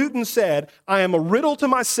John Newton said, I am a riddle to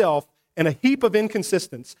myself and a heap of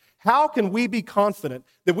inconsistence, how can we be confident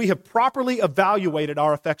that we have properly evaluated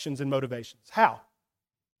our affections and motivations? How?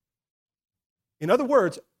 In other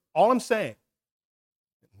words, all I'm saying,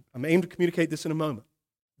 I'm aimed to communicate this in a moment,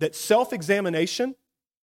 that self-examination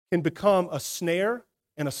can become a snare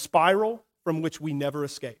and a spiral from which we never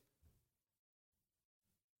escape.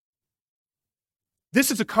 This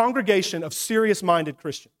is a congregation of serious-minded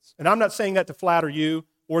Christians. And I'm not saying that to flatter you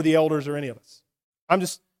or the elders or any of us. I'm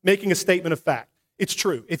just making a statement of fact. It's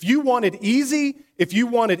true. If you wanted easy, if you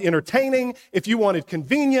wanted entertaining, if you wanted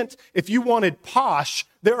convenient, if you wanted posh,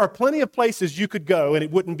 there are plenty of places you could go and it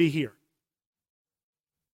wouldn't be here.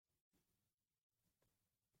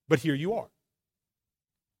 But here you are.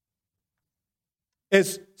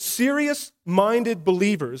 As serious-minded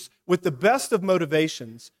believers with the best of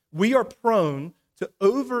motivations, we are prone to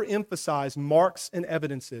overemphasize marks and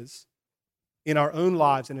evidences in our own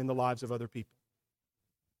lives and in the lives of other people.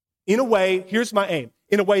 In a way, here's my aim,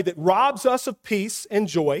 in a way that robs us of peace and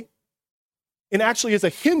joy and actually is a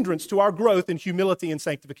hindrance to our growth in humility and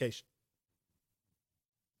sanctification.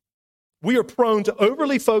 We are prone to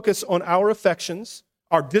overly focus on our affections,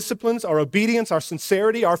 our disciplines, our obedience, our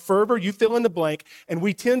sincerity, our fervor, you fill in the blank, and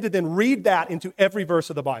we tend to then read that into every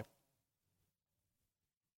verse of the Bible.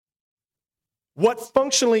 What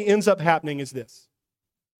functionally ends up happening is this.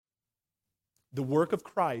 The work of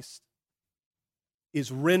Christ is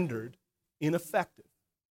rendered ineffective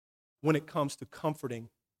when it comes to comforting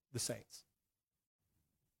the saints.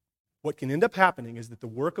 What can end up happening is that the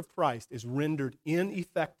work of Christ is rendered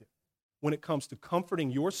ineffective when it comes to comforting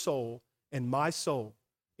your soul and my soul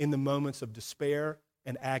in the moments of despair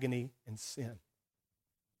and agony and sin.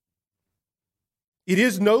 It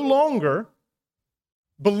is no longer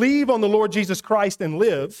believe on the Lord Jesus Christ and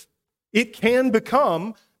live. It can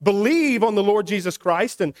become believe on the Lord Jesus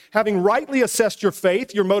Christ and having rightly assessed your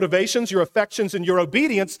faith, your motivations, your affections, and your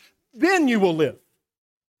obedience, then you will live.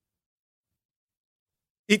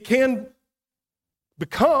 It can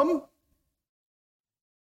become,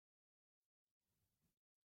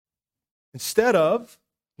 instead of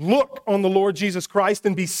look on the Lord Jesus Christ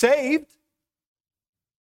and be saved,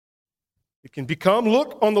 it can become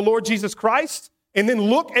look on the Lord Jesus Christ and then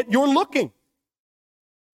look at your looking.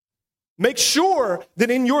 Make sure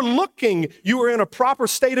that in your looking, you are in a proper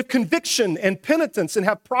state of conviction and penitence and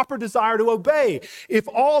have proper desire to obey. If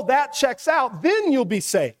all that checks out, then you'll be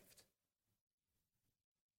saved.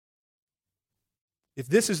 If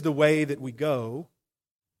this is the way that we go,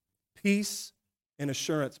 peace and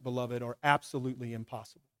assurance, beloved, are absolutely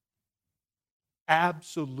impossible.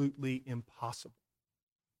 Absolutely impossible.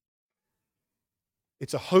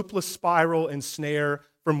 It's a hopeless spiral and snare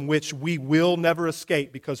from which we will never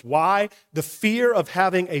escape. Because why? The fear of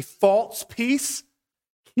having a false peace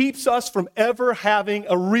keeps us from ever having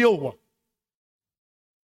a real one.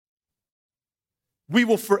 We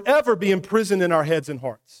will forever be imprisoned in our heads and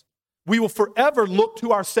hearts. We will forever look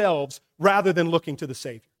to ourselves rather than looking to the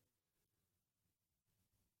Savior.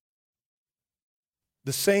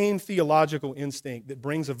 The same theological instinct that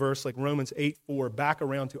brings a verse like Romans 8:4 back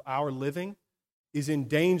around to our living is in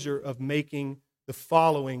danger of making the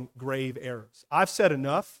following grave errors. I've said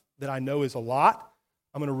enough that I know is a lot.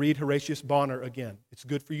 I'm going to read Horatius Bonner again. It's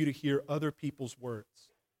good for you to hear other people's words.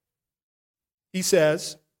 He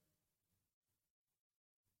says,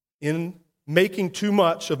 in making too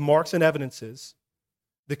much of marks and evidences,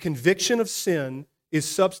 the conviction of sin is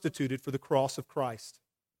substituted for the cross of Christ.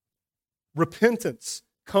 Repentance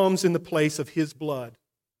comes in the place of His blood.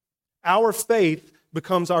 Our faith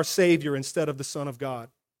becomes our Savior instead of the Son of God.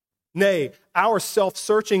 Nay, our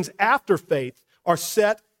self-searchings after faith are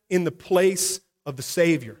set in the place of the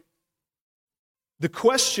Savior. The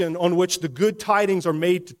question on which the good tidings are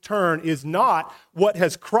made to turn is not, what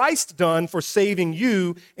has Christ done for saving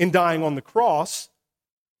you in dying on the cross,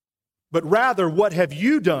 but rather, what have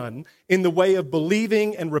you done in the way of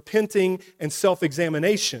believing and repenting and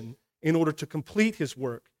self-examination in order to complete His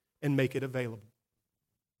work and make it available?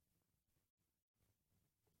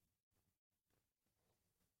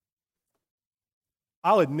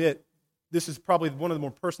 I'll admit, this is probably one of the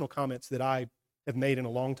more personal comments that I have made in a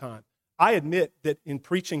long time. I admit that in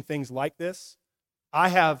preaching things like this, I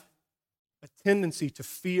have a tendency to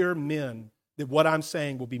fear men that what I'm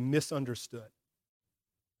saying will be misunderstood,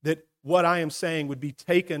 that what I am saying would be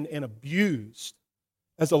taken and abused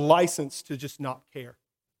as a license to just not care.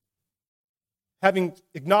 Having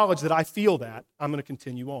acknowledged that I feel that, I'm going to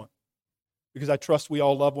continue on, because I trust we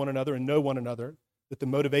all love one another and know one another, that the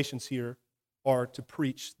motivations here are to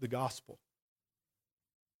preach the gospel.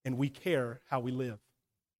 And we care how we live.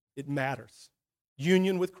 It matters.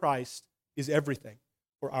 Union with Christ is everything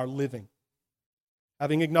for our living.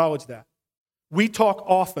 Having acknowledged that, we talk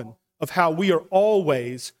often of how we are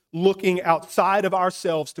always looking outside of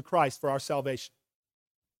ourselves to Christ for our salvation.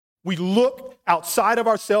 We look outside of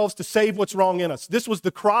ourselves to save what's wrong in us. This was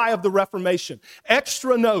the cry of the Reformation.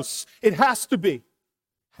 Extra nos. It has to be.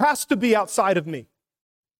 Has to be outside of me.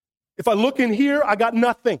 If I look in here, I got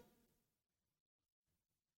nothing.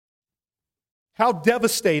 How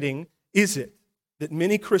devastating is it that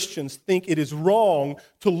many Christians think it is wrong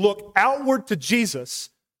to look outward to Jesus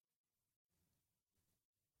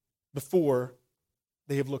before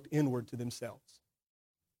they have looked inward to themselves?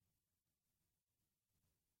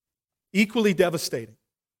 Equally devastating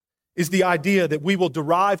is the idea that we will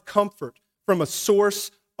derive comfort from a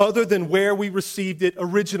source other than where we received it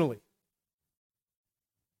originally.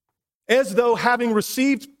 As though having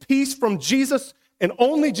received peace from Jesus and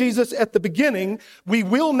only Jesus at the beginning, we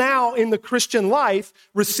will now in the Christian life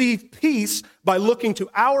receive peace by looking to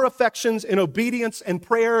our affections and obedience and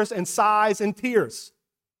prayers and sighs and tears.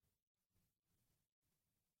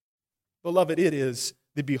 Beloved, it is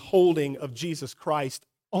the beholding of Jesus Christ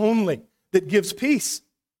only that gives peace.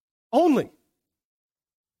 Only.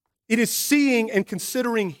 It is seeing and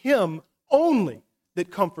considering Him only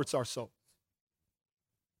that comforts our souls.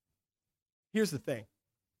 Here's the thing.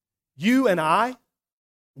 You and I,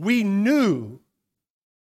 we knew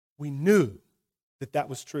that that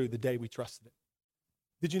was true the day we trusted it.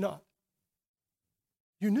 Did you not?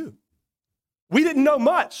 You knew. We didn't know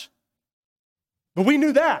much, but we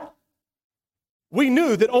knew that. We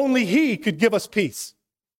knew that only He could give us peace.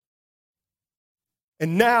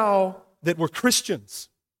 And now that we're Christians,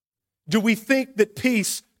 do we think that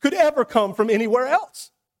peace could ever come from anywhere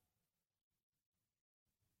else?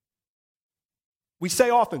 We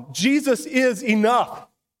say often, Jesus is enough.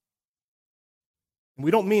 And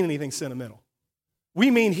we don't mean anything sentimental.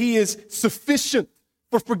 We mean He is sufficient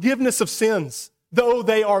for forgiveness of sins, though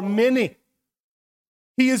they are many.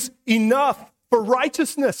 He is enough for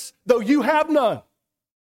righteousness, though you have none.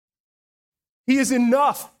 He is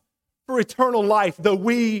enough for eternal life, though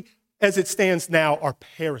we, as it stands now, are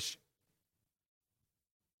perishing.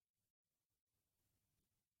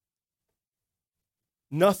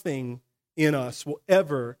 Nothing in us will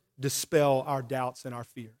ever dispel our doubts and our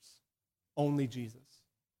fears. Only Jesus.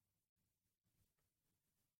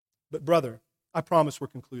 But brother, I promise we're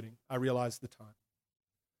concluding. I realize the time.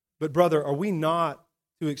 But brother, are we not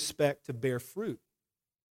to expect to bear fruit?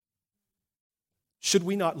 Should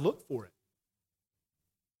we not look for it?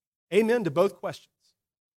 Amen to both questions.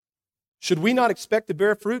 Should we not expect to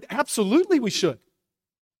bear fruit? Absolutely we should.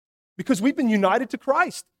 Because we've been united to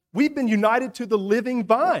Christ. We've been united to the living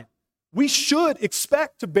vine. We should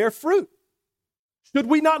expect to bear fruit. Should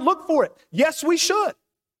we not look for it? Yes, we should.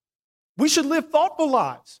 We should live thoughtful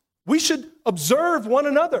lives. We should observe one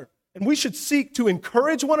another, and we should seek to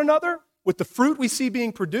encourage one another with the fruit we see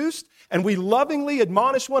being produced, and we lovingly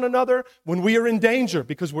admonish one another when we are in danger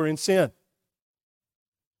because we're in sin.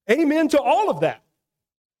 Amen to all of that.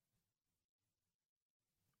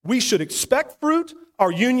 We should expect fruit.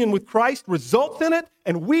 Our union with Christ results in it,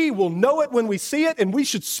 and we will know it when we see it, and we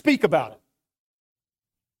should speak about it.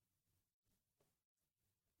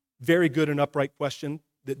 Very good and upright question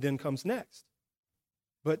that then comes next.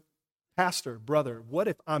 But, pastor, brother, what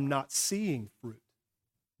if I'm not seeing fruit?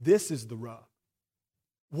 This is the rub.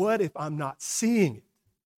 What if I'm not seeing it?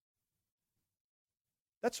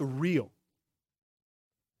 That's real.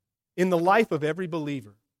 In the life of every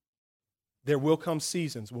believer, there will come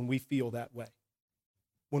seasons when we feel that way.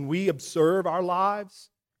 When we observe our lives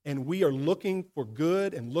and we are looking for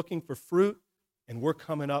good and looking for fruit, and we're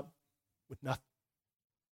coming up with nothing.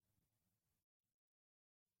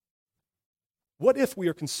 What if we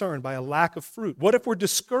are concerned by a lack of fruit? What if we're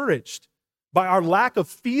discouraged by our lack of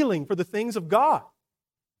feeling for the things of God?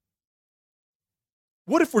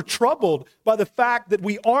 What if we're troubled by the fact that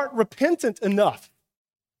we aren't repentant enough?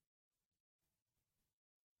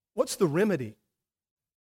 What's the remedy?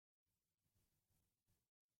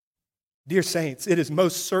 Dear saints, it is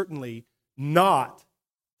most certainly not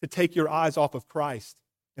to take your eyes off of Christ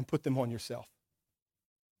and put them on yourself.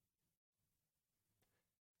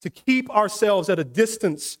 To keep ourselves at a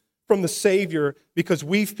distance from the Savior because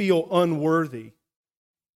we feel unworthy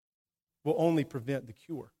will only prevent the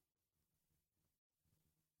cure.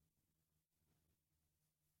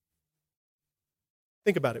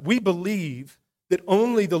 Think about it. We believe that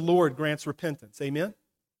only the Lord grants repentance. Amen?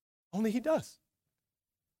 Only He does.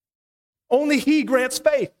 Only He grants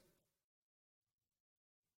faith.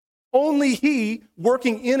 Only He,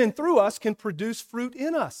 working in and through us, can produce fruit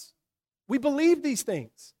in us. We believe these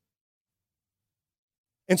things.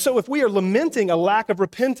 And so if we are lamenting a lack of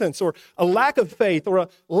repentance or a lack of faith or a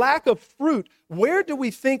lack of fruit, where do we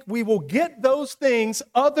think we will get those things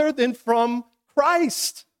other than from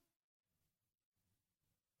Christ?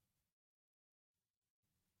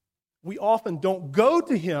 We often don't go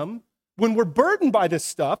to Him when we're burdened by this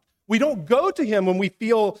stuff. We don't go to Him when we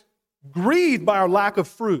feel grieved by our lack of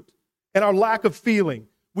fruit and our lack of feeling.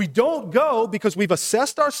 We don't go because we've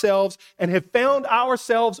assessed ourselves and have found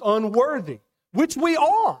ourselves unworthy, which we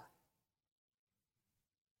are.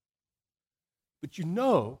 But you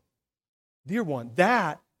know, dear one,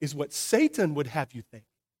 that is what Satan would have you think.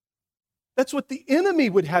 That's what the enemy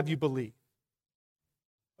would have you believe.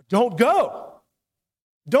 Don't go.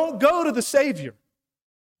 Don't go to the Savior.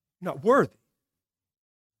 You're not worthy.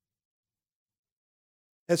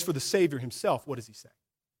 As for the Savior Himself, what does He say?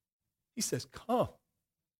 He says, come.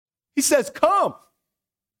 He says, come.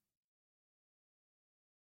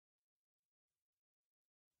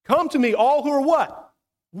 Come to me, all who are what?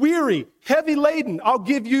 Weary, heavy laden. I'll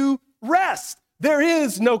give you rest. There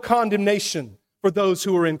is no condemnation for those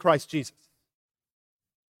who are in Christ Jesus.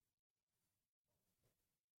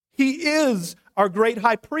 He is our great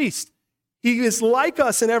high priest. He is like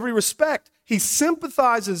us in every respect. He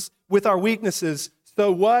sympathizes with our weaknesses.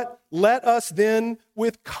 So what? Let us then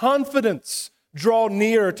with confidence draw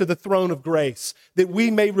near to the throne of grace, that we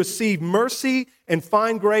may receive mercy and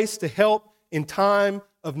find grace to help in time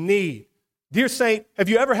of need. Dear saint, have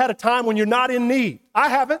you ever had a time when you're not in need? I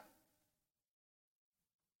haven't.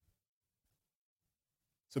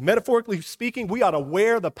 So metaphorically speaking, we ought to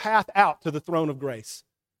wear the path out to the throne of grace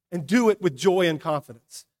and do it with joy and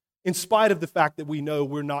confidence, in spite of the fact that we know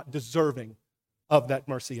we're not deserving of that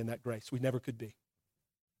mercy and that grace. We never could be.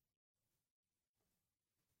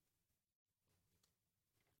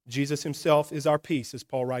 Jesus Himself is our peace, as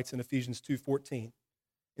Paul writes in Ephesians 2:14.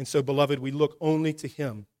 And so, beloved, we look only to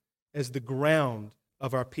Him as the ground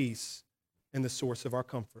of our peace and the source of our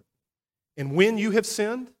comfort. And when you have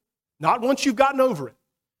sinned, not once you've gotten over it,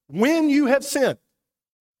 when you have sinned,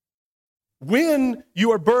 when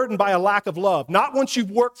you are burdened by a lack of love, not once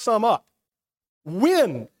you've worked some up,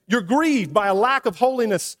 when you're grieved by a lack of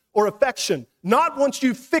holiness or affection, not once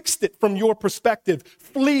you've fixed it from your perspective,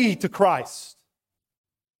 flee to Christ.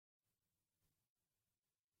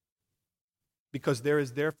 Because there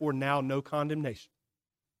is therefore now no condemnation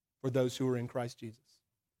for those who are in Christ Jesus.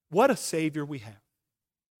 What a Savior we have,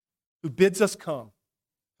 who bids us come,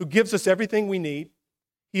 who gives us everything we need.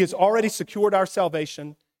 He has already secured our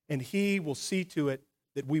salvation, and He will see to it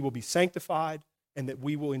that we will be sanctified and that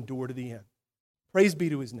we will endure to the end. Praise be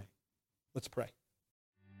to His name. Let's pray.